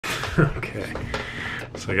Okay,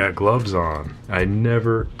 so I got gloves on. I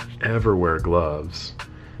never ever wear gloves.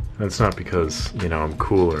 That's not because, you know, I'm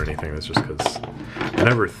cool or anything. That's just because I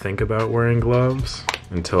never think about wearing gloves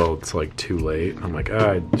until it's like too late. I'm like,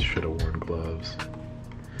 I should have worn gloves.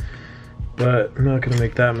 But I'm not gonna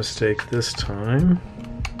make that mistake this time.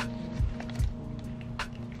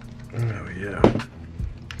 Oh yeah.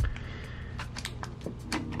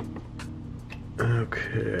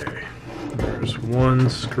 Okay, there's one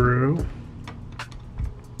screw.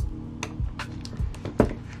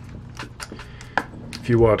 If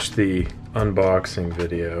you watch the unboxing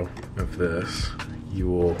video of this, you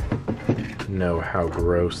will know how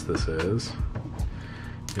gross this is.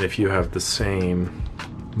 And if you have the same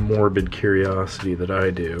morbid curiosity that I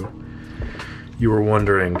do, you were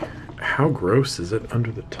wondering, how gross is it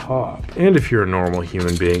under the top? And if you're a normal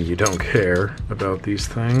human being, you don't care about these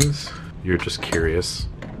things. You're just curious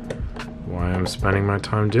why I'm spending my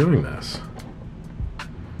time doing this.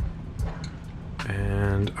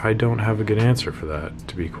 And I don't have a good answer for that,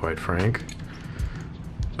 to be quite frank.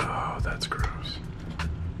 Oh, that's gross.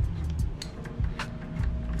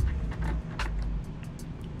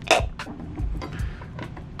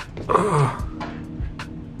 Oh,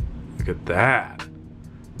 look at that.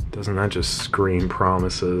 Doesn't that just scream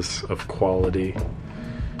promises of quality?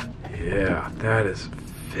 Yeah, that is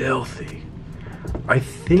filthy. I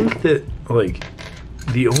think that, like,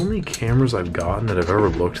 the only cameras I've gotten that have ever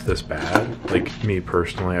looked this bad, like me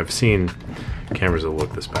personally, I've seen cameras that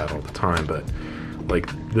look this bad all the time, but like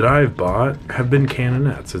that I've bought have been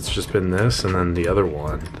Canonets. It's just been this and then the other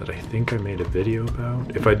one that I think I made a video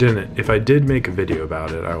about. If I did make a video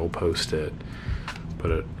about it, I will post it.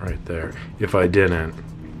 Put it right there. If I didn't,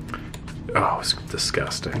 oh, it's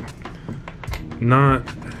disgusting. Not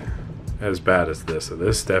as bad as this. So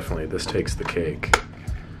this takes the cake.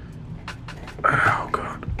 Oh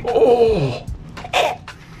god. Oh!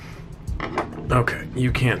 Okay,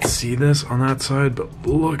 you can't see this on that side, but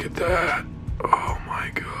look at that. Oh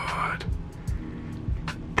my god.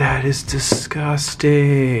 That is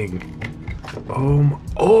disgusting.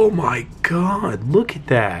 Oh my god, look at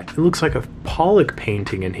that. It looks like a Pollock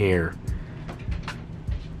painting in here.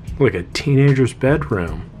 Like a teenager's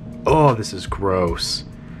bedroom. Oh, this is gross.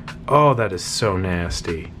 Oh, that is so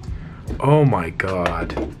nasty. Oh my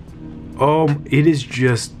god. Oh, it is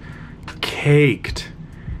just caked.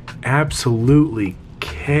 Absolutely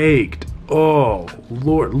caked. Oh,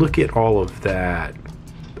 Lord, look at all of that.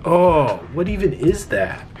 Oh, what even is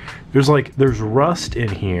that? There's rust in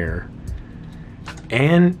here.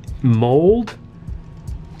 And mold?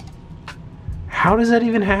 How does that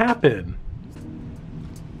even happen?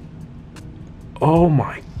 Oh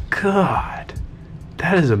my god.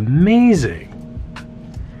 That is amazing.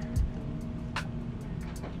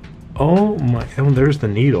 Oh my, oh, there's the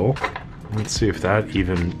needle. Let's see if that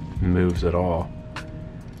even moves at all.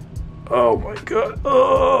 Oh my god.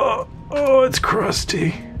 Oh, it's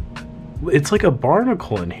crusty. It's like a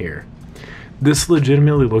barnacle in here. This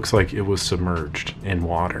legitimately looks like it was submerged in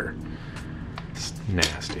water. It's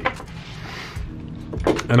nasty.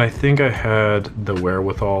 And I think I had the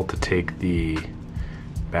wherewithal to take the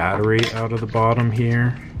battery out of the bottom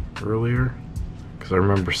here earlier, because I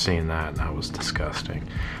remember seeing that and that was disgusting.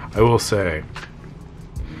 I will say,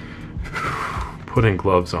 putting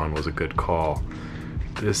gloves on was a good call.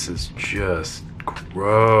 This is just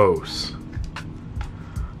gross.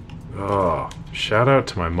 Oh, shout out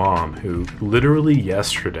to my mom, who literally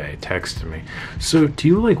yesterday texted me, so do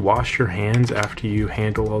you like wash your hands after you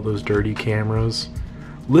handle all those dirty cameras?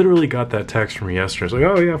 Literally got that text from me yesterday. It's like,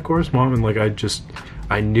 oh yeah, of course, Mom. And like, I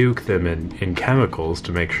nuke them in chemicals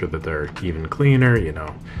to make sure that they're even cleaner, you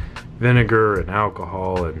know, vinegar and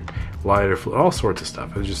alcohol and lighter fluid, all sorts of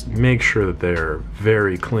stuff. I just make sure that they're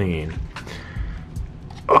very clean.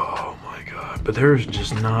 Oh my god, but there's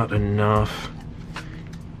just not enough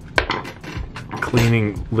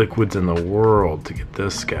cleaning liquids in the world to get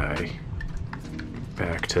this guy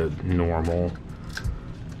back to normal.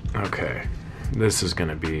 Okay, this is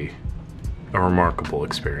gonna be a remarkable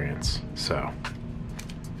experience, so.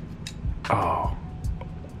 Oh.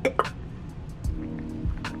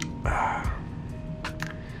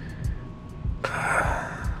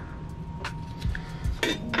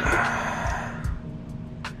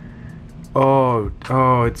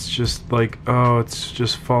 Oh, it's just like, oh, it's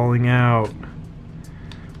just falling out.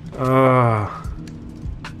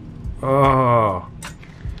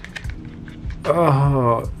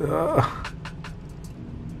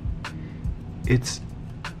 It's,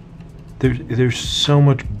 there's so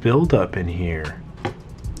much buildup in here.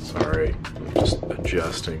 Sorry, I'm just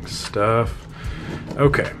adjusting stuff.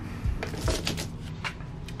 Okay.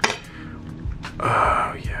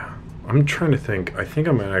 Oh, yeah. I'm trying to think. I think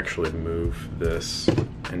I might actually move this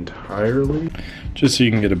entirely, just so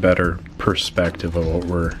you can get a better perspective of what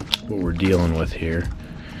we're dealing with here.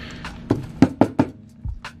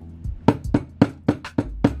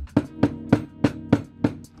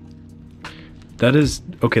 That is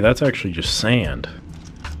okay. That's actually just sand.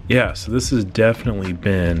 Yeah, so this has definitely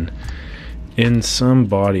been in some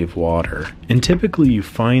body of water. And typically you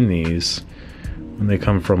find these when they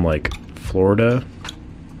come from like Florida.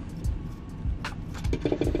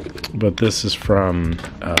 But this is from,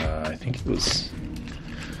 I think it was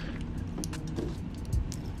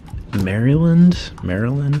Maryland?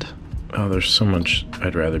 Oh, there's so much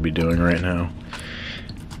I'd rather be doing right now.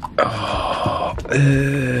 Oh,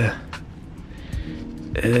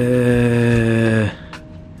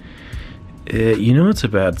 you know it's a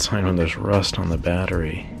bad sign when there's rust on the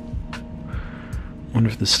battery. Wonder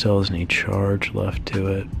if this still has any charge left to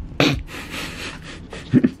it.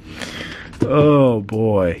 Oh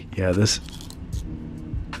boy, yeah, this,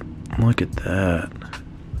 look at that.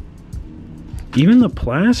 Even the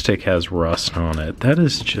plastic has rust on it. That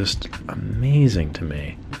is just amazing to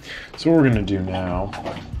me. So what we're gonna do now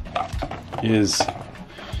is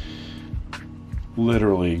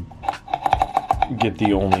literally get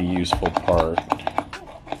the only useful part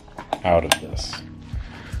out of this.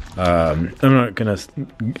 I'm not gonna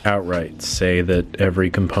outright say that every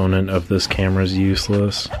component of this camera is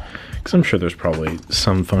useless, because I'm sure there's probably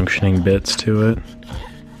some functioning bits to it.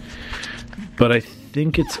 But I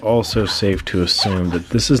think it's also safe to assume that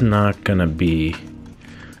this is not gonna be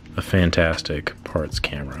a fantastic parts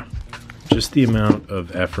camera. Just the amount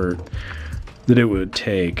of effort that it would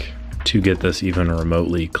take to get this even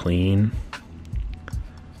remotely clean,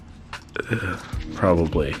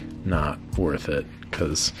 probably not worth it,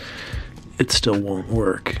 because it still won't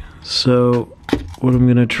work. So what I'm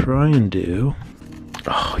gonna try and do,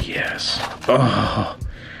 oh yes, oh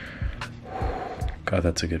god,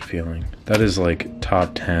 that's a good feeling. That is like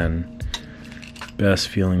top 10 best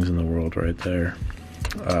feelings in the world right there.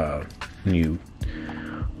 When you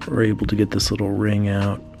are able to get this little ring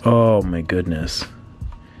out. Oh my goodness.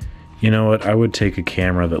 You know what? I would take a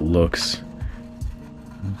camera that looks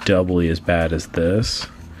doubly as bad as this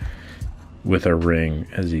with a ring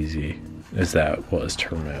as easy as that was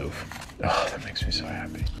to remove. Oh, that makes me so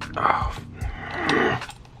happy. Oh.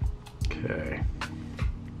 Okay.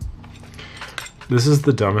 This is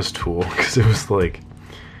the dumbest tool because it was like,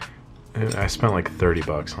 I spent like 30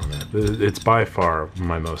 bucks on it. It's by far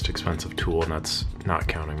my most expensive tool, and that's not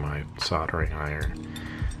counting my soldering iron.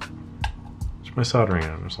 My soldering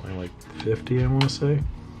iron was only like 50, I want to say.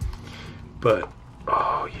 But,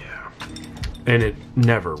 oh yeah. And it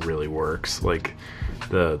never really works. Like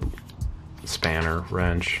the spanner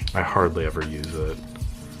wrench, I hardly ever use it.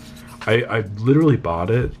 I literally bought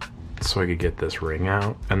it so I could get this ring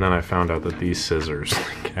out, and then I found out that these scissors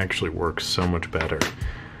like, actually work so much better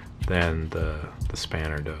than the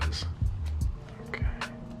spanner does. Okay.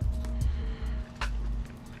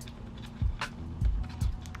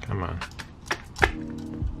 Come on.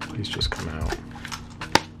 Please just come out.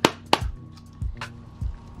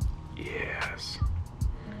 Yes.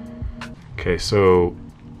 Okay, so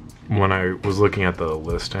when I was looking at the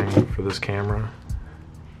listing for this camera,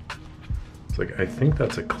 it's like, I think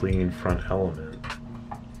that's a clean front element.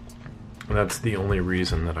 And that's the only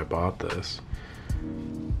reason that I bought this,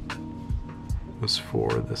 was for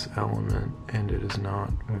this element, and it is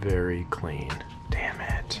not very clean. Damn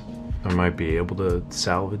it. I might be able to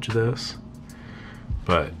salvage this,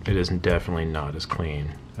 but it is definitely not as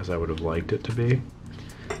clean as I would have liked it to be.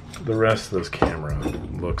 The rest of this camera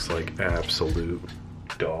looks like absolute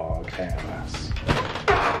dog ass.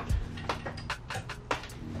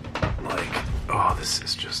 Like, oh, this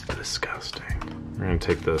is just disgusting. We're gonna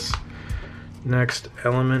take this next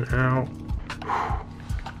element out.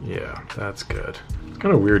 Yeah, that's good. It's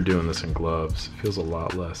kind of weird doing this in gloves. It feels a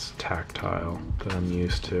lot less tactile than I'm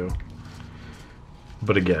used to.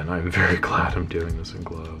 But again, I'm very glad I'm doing this in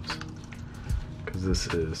gloves, because this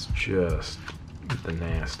is just the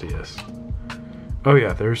nastiest. Oh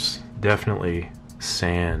yeah, there's definitely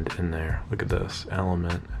sand in there. Look at this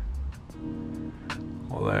element.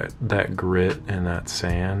 All that grit and that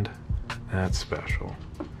sand, that's special.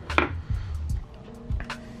 My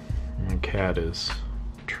cat is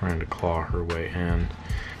trying to claw her way in.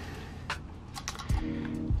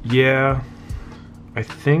 Yeah, I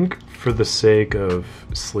think for the sake of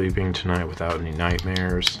sleeping tonight without any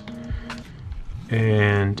nightmares,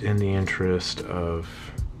 and in the interest of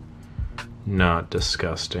not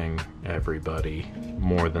disgusting everybody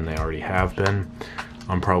more than they already have been,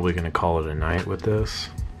 I'm probably going to call it a night with this.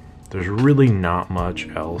 There's really not much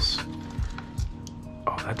else.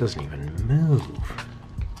 Oh, that doesn't even move.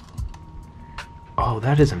 Oh,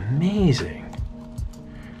 that is amazing.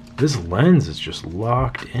 This lens is just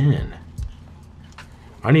locked in.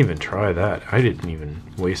 I didn't even try that. I didn't even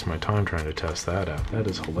waste my time trying to test that out. That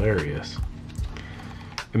is hilarious.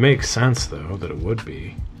 It makes sense, though, that it would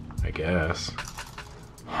be, I guess.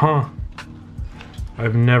 Huh.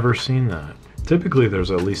 I've never seen that. Typically,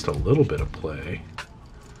 there's at least a little bit of play.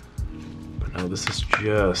 But no, this is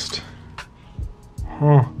just...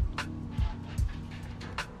 Huh.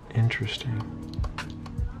 Interesting.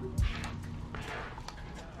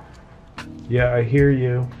 Yeah, I hear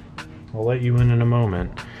you. I'll let you in a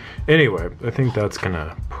moment. Anyway, I think that's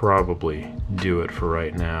gonna probably do it for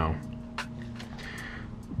right now.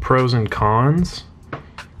 Pros and cons.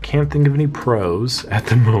 Can't think of any pros at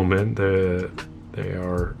the moment. They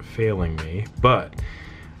are failing me. But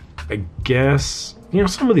I guess, you know,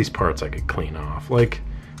 some of these parts I could clean off. Like,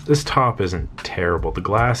 this top isn't terrible. The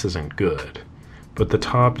glass isn't good. But the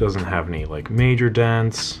top doesn't have any, like, major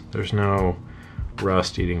dents. There's no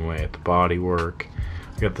rust eating away at the bodywork.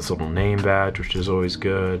 I got this little name badge, which is always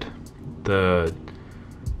good. The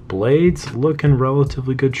blades look in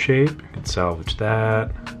relatively good shape. I could salvage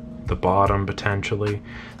that. The bottom, potentially.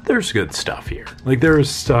 There's good stuff here. Like, there is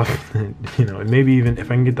stuff that, you know, maybe even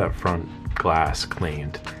if I can get that front glass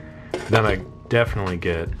cleaned, then I definitely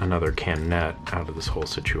get another Canonet out of this whole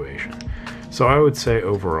situation. So I would say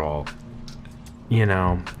overall, you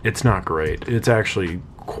know, it's not great. It's actually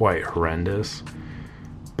quite horrendous.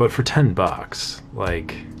 But for $10,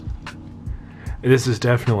 like, this is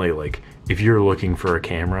definitely, like, if you're looking for a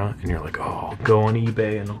camera and you're like, oh, I'll go on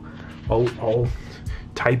eBay and I'll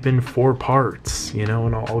type in 4 parts, you know,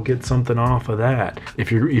 and I'll get something off of that.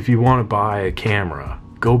 If you want to buy a camera,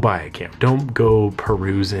 go buy a camera. Don't go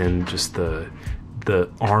perusing just the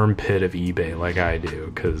armpit of eBay like I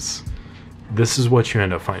do, because this is what you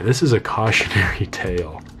end up finding. This is a cautionary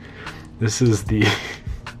tale. This is the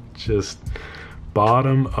just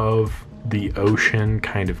bottom of the ocean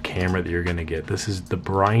kind of camera that you're gonna get. This is the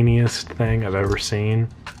briniest thing I've ever seen.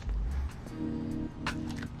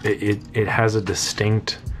 It has a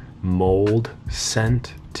distinct mold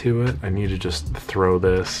scent to it. I need to just throw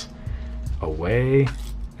this away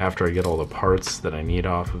after I get all the parts that I need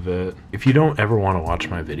off of it. If you don't ever want to watch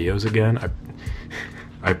my videos again,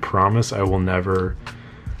 I promise I will never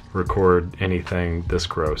record anything this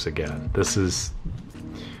gross again. This is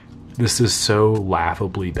so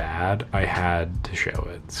laughably bad, I had to show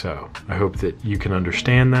it. So I hope that you can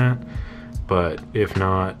understand that, but if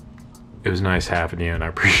not, it was nice having you and I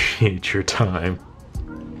appreciate your time.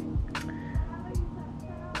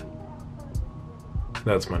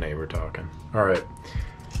 That's my neighbor talking. All right,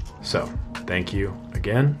 so thank you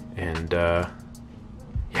again, and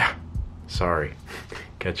yeah, sorry.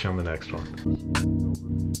 Catch you on the next one.